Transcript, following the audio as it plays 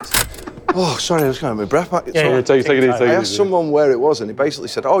Oh, sorry, I was going to have my breath back. Take it easy. I asked someone where it was, and he basically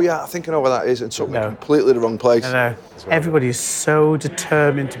said, "Oh yeah, I think I know where that is," and took me completely the wrong place. No. Everybody is so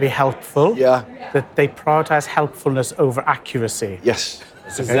determined to be helpful that they prioritise helpfulness over accuracy. Yes.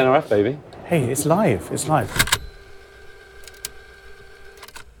 This is NRF, baby. Hey, it's live. It's live.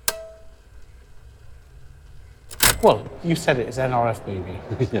 Well, you said it. It's NRF, baby.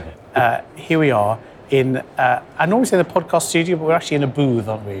 Here we are in. I normally say the podcast studio, but we're actually in a booth,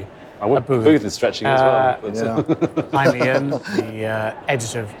 aren't we? A booth is stretching as well. I'm Ian, the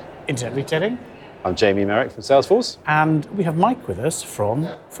editor of Internet Retailing. I'm Jamie Merrick from Salesforce. And we have Mike with us from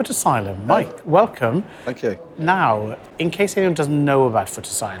Footasylum. Mike, welcome. Thank you. Now, in case anyone doesn't know about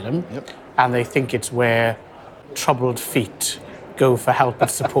Footasylum, and they think it's where troubled feet go for help and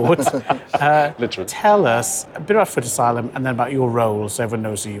support, Literally. Tell us a bit about Footasylum and then about your role so everyone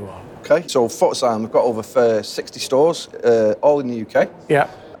knows who you are. Okay, so Footasylum, we've got over 60 stores, all in the UK. Yeah.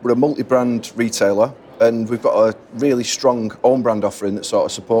 We're a multi-brand retailer, and we've got a really strong own brand offering that sort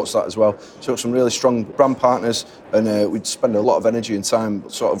of supports that as well. So we've got some really strong brand partners, and we spend a lot of energy and time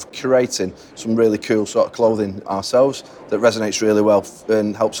sort of curating some really cool sort of clothing ourselves that resonates really well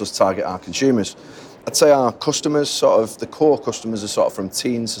and helps us target our consumers. I'd say our customers, sort of the core customers, are sort of from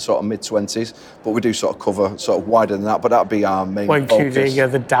teens to sort of mid-20s, but we do sort of cover sort of wider than that, but that'd be our main focus. Including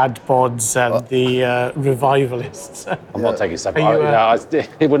the dad bods and the revivalists. I'm not taking stuff.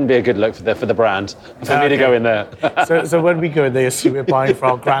 It wouldn't be a good look for the brand for me to go in there. So when we go in, they assume we're buying for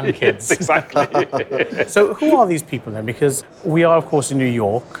our grandkids. Exactly. So who are these people then? Because we are, of course, in New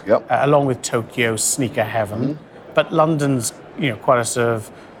York, along with Tokyo, sneaker heaven, but London's quite a sort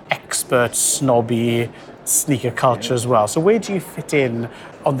of expert, snobby sneaker culture as well. So where do you fit in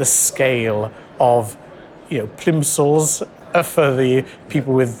on the scale of, plimsolls for the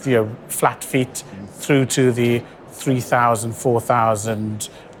people with, flat feet through to the 3,000, 4,000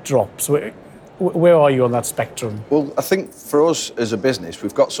 drops? Where are you on that spectrum? Well, I think for us as a business,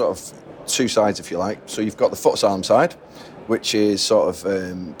 we've got sort of two sides, if you like. So you've got the Footasylum side, which is sort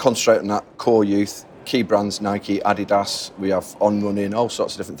of concentrating on that core youth. Key brands, Nike, Adidas, we have On Running, all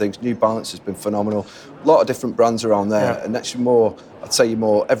sorts of different things. New Balance has been phenomenal. A lot of different brands around there. And that's I'd say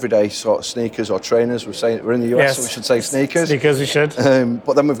more everyday sort of sneakers or trainers. We're in the US, so we should say sneakers. Sneakers, we should.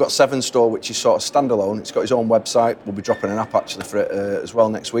 But then we've got Seven Store, which is sort of standalone. It's got its own website. We'll be dropping an app actually for it as well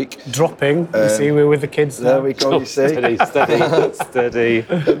next week. Dropping? You see, we're with the kids now. There we go, you see. Steady.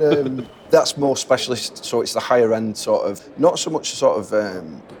 And, that's more specialist, so it's the higher end sort of, not so much sort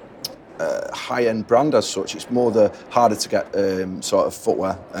of high-end brand as such. It's more the harder to get sort of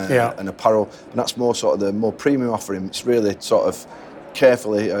footwear and apparel, and that's more sort of the more premium offering. It's really sort of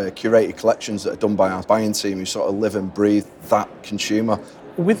carefully curated collections that are done by our buying team who sort of live and breathe that consumer.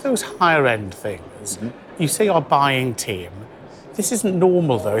 With those higher-end things, you say our buying team. This isn't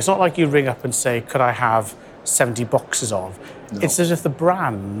normal though. It's not like you ring up and say, could I have 70 boxes of? No. It's as if the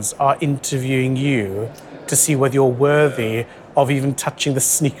brands are interviewing you to see whether you're worthy of even touching the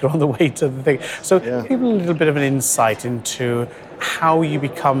sneaker on the way to the thing. So give a little bit of an insight into how you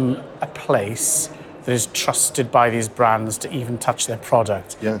become a place that is trusted by these brands to even touch their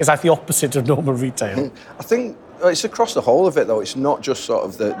product. It's like the opposite of normal retail. I think it's across the whole of it though. It's not just sort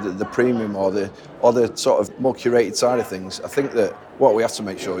of the premium or the sort of more curated side of things. I think that what we have to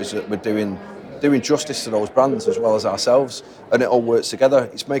make sure is that we're doing justice to those brands as well as ourselves, and it all works together.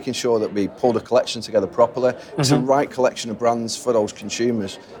 It's making sure that we pull the collection together properly. It's the right collection of brands for those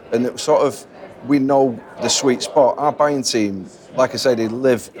consumers, and it sort of, we know the sweet spot. Our buying team, like I say, they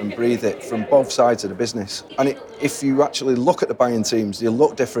live and breathe it from both sides of the business. And if you actually look at the buying teams, they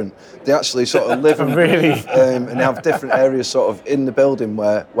look different. They actually sort of live and breathe, and they have different areas sort of in the building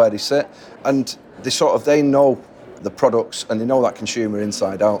where they sit, and they know the products and they know that consumer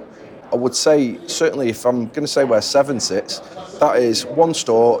inside out. I would say, certainly if I'm going to say where Seven sits, that is one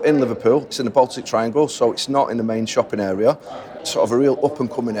store in Liverpool. It's in the Baltic Triangle, so it's not in the main shopping area. Sort of a real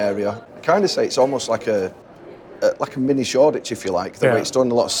up-and-coming area. I kind of say it's almost like a mini Shoreditch, if you like. The way it's done,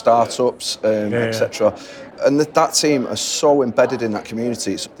 a lot of startups, etc. And that team are so embedded in that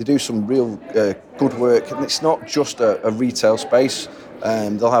community. They do some real good work, and it's not just a retail space.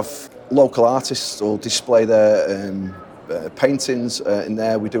 They'll have local artists who'll display their paintings in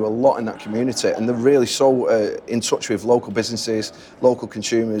there. We do a lot in that community, and they're really so in touch with local businesses, local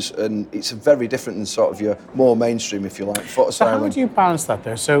consumers, and it's very different than sort of your more mainstream, if you like, Footasylum. So how do you balance that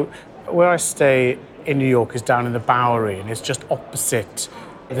though? So where I stay in New York is down in the Bowery, and it's just opposite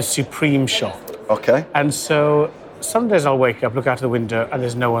the Supreme shop. Okay. And so some days I'll wake up, look out the window, and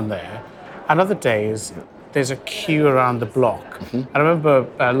there's no one there. And other days there's a queue around the block. And I remember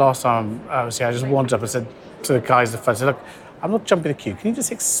last time I was here, I just wandered up and said to the guys at the front, I said, look, I'm not jumping the queue. Can you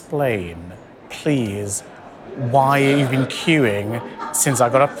just explain, please, why you've been queuing since I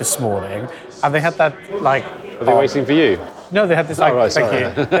got up this morning? And they had that, like... Are they waiting for you? No, they had this, right, thank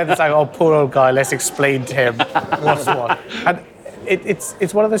you. They had this, oh, poor old guy, let's explain to him what's what. And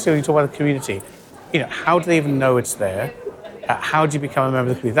it's one of those things, you talk about the community. How do they even know it's there? How do you become a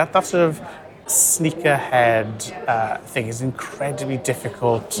member of the community? That sort of sneakerhead thing is incredibly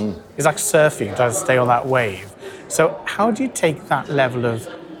difficult. It's like surfing, trying to stay on that wave. So how do you take that level of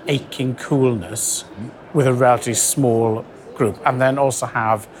aching coolness with a relatively small group, and then also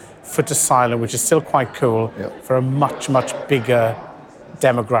have Footasylum, which is still quite cool, for a much, much bigger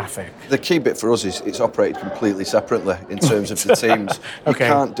demographic? The key bit for us is it's operated completely separately in terms of the teams. Okay.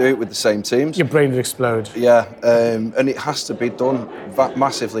 You can't do it with the same teams. Your brain would explode. Yeah, and it has to be done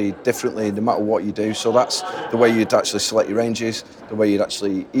massively differently no matter what you do. So that's the way you'd actually select your ranges, the way you'd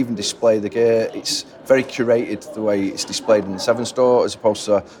actually even display the gear. It's very curated the way it's displayed in the 7 store as opposed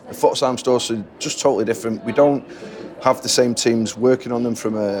to the Footasylum store, so just totally different. We don't have the same teams working on them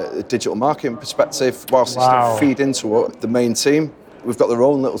from a digital marketing perspective, whilst they still feed into the main team. We've got their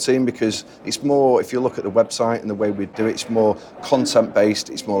own little team because it's more, if you look at the website and the way we do it, it's more content-based,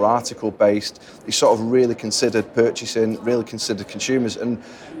 it's more article-based. It's sort of really considered purchasing, really considered consumers, and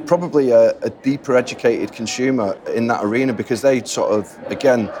probably a deeper educated consumer in that arena because they sort of,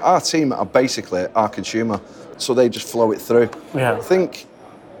 again, our team are basically our consumer, so they just flow it through. Yeah. I think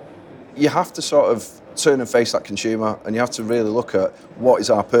you have to sort of turn and face that consumer, and you have to really look at what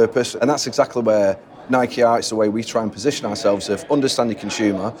is our purpose, and that's exactly where Nike are. It's the way we try and position ourselves of understand your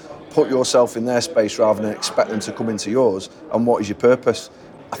consumer, put yourself in their space rather than expect them to come into yours, and what is your purpose.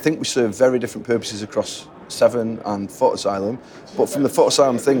 I think we serve very different purposes across 7 and Footasylum, but from the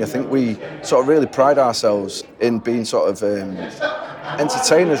Footasylum thing, I think we sort of really pride ourselves in being sort of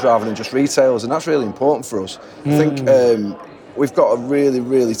entertainers rather than just retailers, and that's really important for us. I think we've got a really,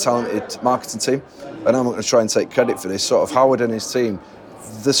 really talented marketing team, and I'm not going to try and take credit for this, sort of Howard and his team.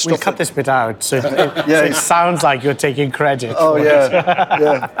 We'll cut this bit out, so it sounds like you're taking credit. Oh,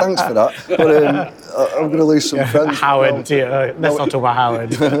 yeah, thanks for that. But I'm going to lose some friends. Howard, let's not talk about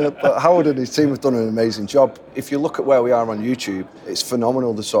Howard. But Howard and his team have done an amazing job. If you look at where we are on YouTube, it's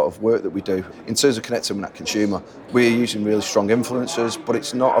phenomenal the sort of work that we do. In terms of connecting with that consumer, we're using really strong influencers, but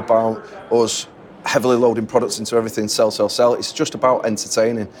it's not about us heavily loading products into everything, sell. It's just about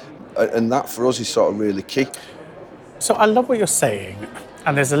entertaining. And that for us is sort of really key. So I love what you're saying.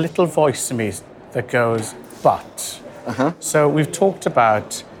 And there's a little voice in me that goes, but. So we've talked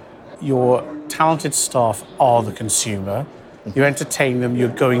about your talented staff are the consumer. You entertain them, you're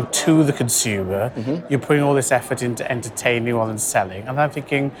going to the consumer. You're putting all this effort into entertaining rather than selling. And I'm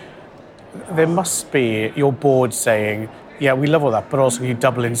thinking, there must be your board saying, yeah, we love all that, but also you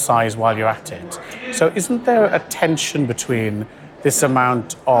double in size while you're at it. So isn't there a tension between this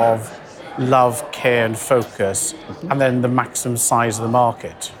amount of love, care and focus and then the maximum size of the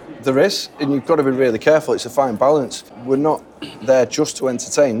market? There is, and you've got to be really careful. It's a fine balance. We're not there just to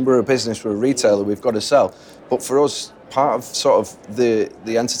entertain. We're a business, we're a retailer, we've got to sell. But for us, part of sort of the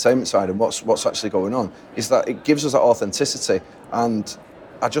entertainment side and what's actually going on is that it gives us that authenticity. And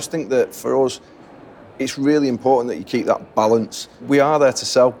I just think that for us, it's really important that you keep that balance. We are there to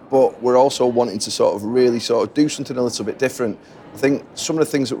sell, but we're also wanting to sort of really sort of do something a little bit different. I think some of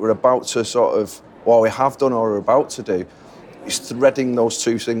the things that we're about to sort of, or we have done or are about to do, is threading those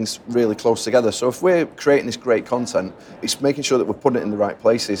two things really close together. So if we're creating this great content, it's making sure that we're putting it in the right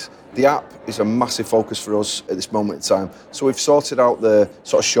places. The app is a massive focus for us at this moment in time. So we've sorted out the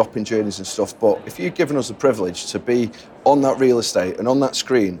sort of shopping journeys and stuff, but if you've given us the privilege to be on that real estate and on that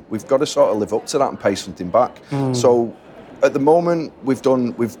screen, we've got to sort of live up to that and pay something back. So at the moment, we've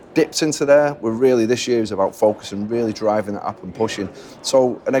dipped into there. We're really, this year is about focus and really driving that up and pushing.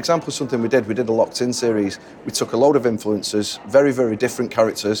 So an example of something we did a locked in series. We took a load of influencers, very, very different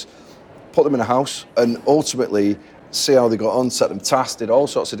characters, put them in a house and ultimately see how they got on, set them tasks, did all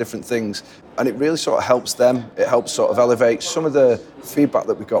sorts of different things. And it really sort of helps them. It helps sort of elevate. Some of the feedback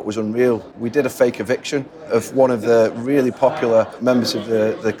that we got was unreal. We did a fake eviction of one of the really popular members of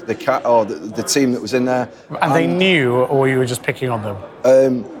the cat or the team that was in there. And they knew, or you were just picking on them?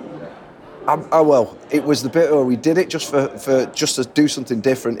 Well, it was the bit where we did it just for just to do something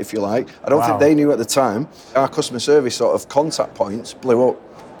different, if you like. I don't think they knew at the time. Our customer service sort of contact points blew up.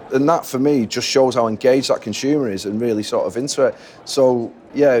 And that, for me, just shows how engaged that consumer is and really sort of into it. So,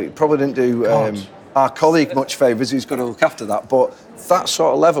 yeah, it probably didn't do our colleague much favours who's got to look after that. But that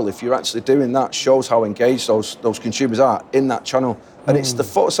sort of level, if you're actually doing that, shows how engaged those consumers are in that channel. And it's the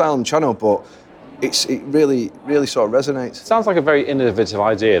Footasylum channel, but it really, really sort of resonates. Sounds like a very innovative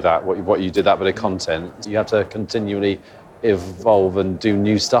idea, that what you did, that bit of content. You have to continually evolve and do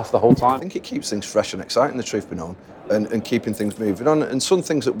new stuff the whole I time? think it keeps things fresh and exciting, the truth be known, and keeping things moving on. And some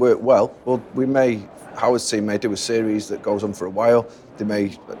things that work well, Howard's team may do a series that goes on for a while. They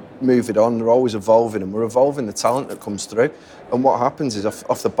may move it on. They're always evolving, and we're evolving the talent that comes through. And what happens is,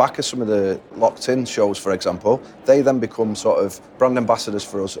 off the back of some of the locked-in shows, for example, they then become sort of brand ambassadors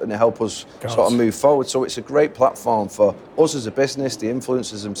for us, and they help us sort of move forward. So it's a great platform for us as a business, the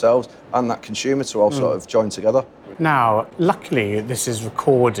influencers themselves, and that consumer to all sort of join together. Now, luckily, this is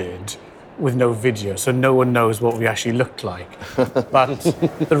recorded with no video, so no one knows what we actually look like. But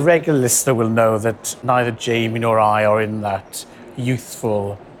the regular listener will know that neither Jamie nor I are in that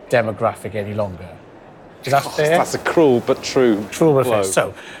youthful demographic any longer. Is that fair? That's a cruel but true. True but fair. blow.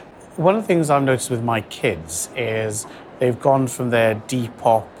 So, one of the things I've noticed with my kids is they've gone from their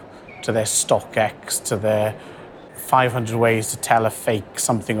Depop to their StockX to their 500 ways to tell a fake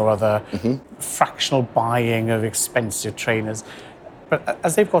something or other, fractional buying of expensive trainers. But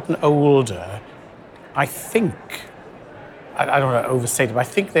as they've gotten older, I think, I don't want to overstate it, but I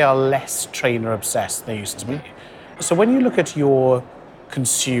think they are less trainer obsessed than they used to be. So when you look at your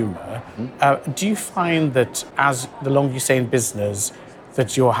consumer, do you find that as the longer you stay in business,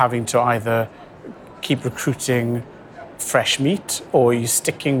 that you're having to either keep recruiting fresh meat, or are you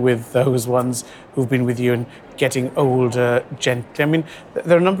sticking with those ones who've been with you and getting older gently? I mean,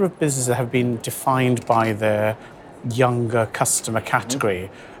 there are a number of businesses that have been defined by their younger customer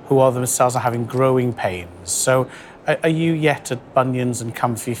category who are themselves are having growing pains. So are you yet at bunions and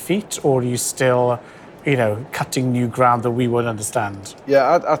comfy feet, or are you still, cutting new ground that we won't understand?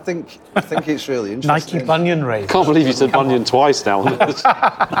 Yeah, I think it's really interesting. Nike bunion race. Can't believe you said bunion twice now.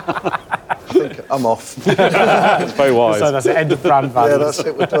 I think I'm off. It's very wise. So that's the end of brand value. Yeah, that's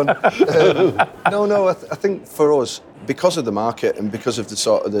it, we're done. I think for us, because of the market and because of the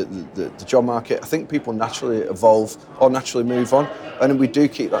sort of the job market, I think people naturally evolve or naturally move on, and we do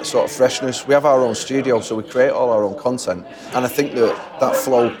keep that sort of freshness. We have our own studio, so we create all our own content, and I think that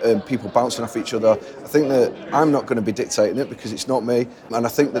flow, people bouncing off each other, I think that I'm not going to be dictating it because it's not me, and I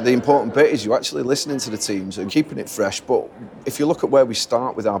think that the important bit is you actually listening to the teams and keeping it fresh. But if you look at where we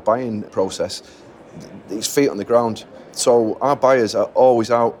start with our buying process, it's feet on the ground. So our buyers are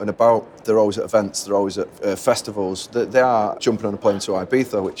always out and about. They're always at events. They're always at festivals. They are jumping on a plane to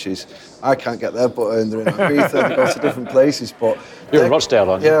Ibiza, which is, I can't get there, but they're in Ibiza. They go to different places. But you're in Rochdale,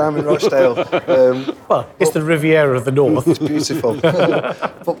 aren't you? Yeah, I'm in Rochdale. Well, it's the Riviera of the North. It's beautiful.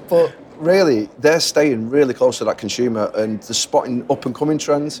 but really, they're staying really close to that consumer, and they're spotting up and coming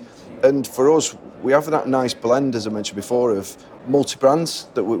trends. And for us, we have that nice blend, as I mentioned before, of multi-brands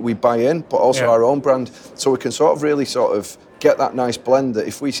that we buy in, but also our own brand. So we can sort of get that nice blend that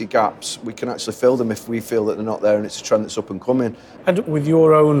if we see gaps, we can actually fill them if we feel that they're not there and it's a trend that's up and coming. And with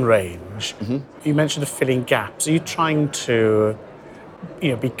your own range, you mentioned filling gaps. Are you trying to,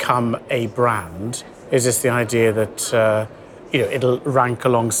 become a brand? Is this the idea that, it'll rank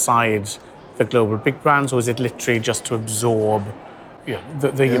alongside the global big brands, or is it literally just to absorb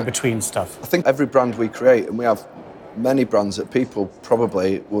the in-between stuff? I think every brand we create, and we have many brands that people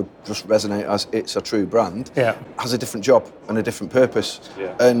probably would just resonate as it's a true brand, has a different job and a different purpose.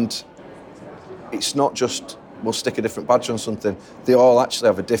 Yeah. And it's not just we'll stick a different badge on something. They all actually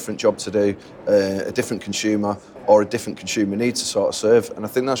have a different job to do, a different consumer or a different consumer need to sort of serve. And I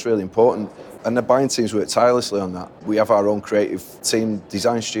think that's really important. And the buying teams work tirelessly on that. We have our own creative team,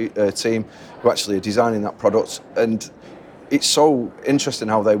 design team, who actually are designing that product. And it's so interesting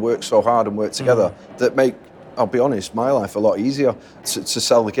how they work so hard and work together that make, I'll be honest, my life a lot easier to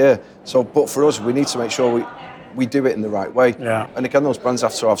sell the gear. So, but for us, we need to make sure we do it in the right way. Yeah. And again, those brands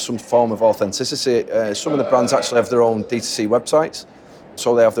have to have some form of authenticity. Some of the brands actually have their own D2C websites,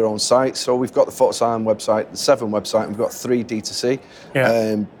 so they have their own sites. So we've got the Footasylum website, the 7 website, and we've got 3 D2C.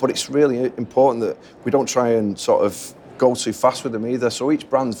 Yeah. But it's really important that we don't try and sort of go too fast with them either. So each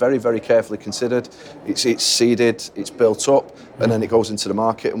brand's very, very carefully considered. It's seeded, it's built up, and then it goes into the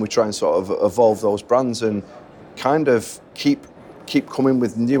market, and we try and sort of evolve those brands and kind of keep coming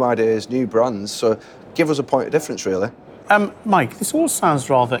with new ideas, new brands. So give us a point of difference, really. Mike, this all sounds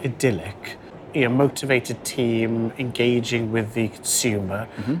rather idyllic. Motivated team engaging with the consumer.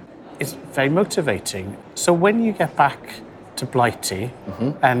 It's very motivating. So when you get back to Blighty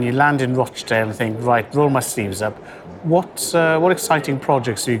and you land in Rochdale and think, right, roll my sleeves up, what exciting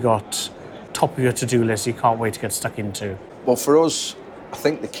projects have you got top of your to-do list you can't wait to get stuck into? Well, for us, I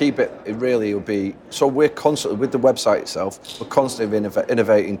think the key bit it really will be, so we're constantly, with the website itself, we're constantly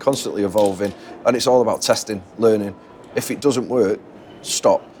innovating, constantly evolving, and it's all about testing, learning. If it doesn't work,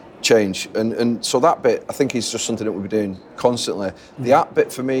 stop. change. And so that bit, I think, is just something that we'll be doing constantly. The app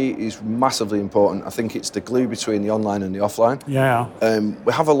bit for me is massively important. I think it's the glue between the online and the offline. Yeah.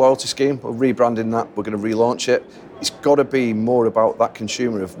 We have a loyalty scheme. We're rebranding that. We're going to relaunch it. It's got to be more about that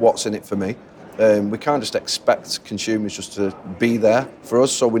consumer of what's in it for me. We can't just expect consumers just to be there for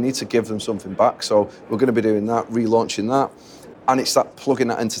us, so we need to give them something back. So we're going to be doing that, relaunching that. And it's that plugging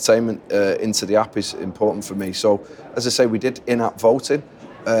that entertainment into the app is important for me. So, as I say, we did in-app voting.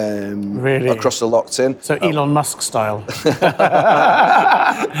 Really? Across the locked in. So Elon Musk style.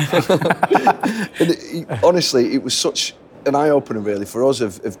 Honestly, it was such an eye-opener really for us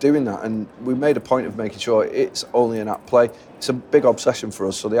of doing that, and we made a point of making sure it's only an app play. It's a big obsession for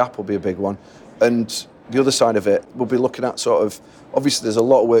us, so the app will be a big one. And the other side of it, we'll be looking at sort of, obviously there's a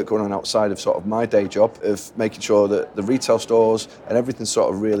lot of work going on outside of sort of my day job of making sure that the retail stores and everything's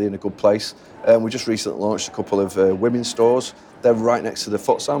sort of really in a good place. We just recently launched a couple of women's stores. They're right next to the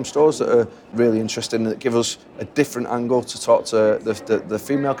Footasylum stores that are really interesting, that give us a different angle to talk to the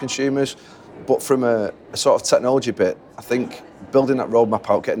female consumers. But from a sort of technology bit, I think building that roadmap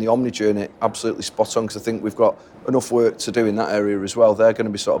out, getting the Omni journey absolutely spot on, because I think we've got enough work to do in that area as well. They're going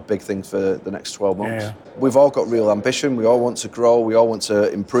to be sort of big things for the next 12 months. Yeah. We've all got real ambition. We all want to grow. We all want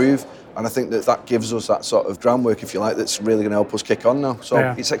to improve. And I think that gives us that sort of groundwork, if you like, that's really going to help us kick on now. So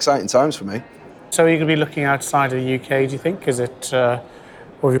It's exciting times for me. So are you going to be looking outside of the UK, do you think? Is it, or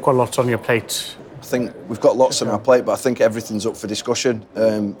have you got lots on your plate? I think we've got lots on our plate, but I think everything's up for discussion,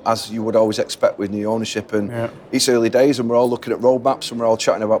 as you would always expect with new ownership. And it's early days, and we're all looking at roadmaps, and we're all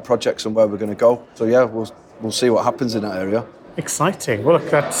chatting about projects and where we're going to go. So yeah, we'll see what happens in that area. Exciting. Well, look,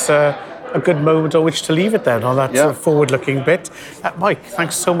 that's a good moment on which to leave it then, on that forward-looking bit. Mike,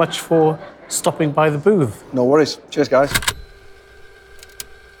 thanks so much for stopping by the booth. No worries. Cheers, guys.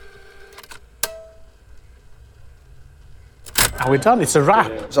 And we're done. It's a wrap.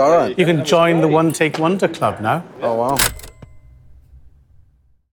 It's all right. You can join the One Take Wonder Club now. Oh, wow.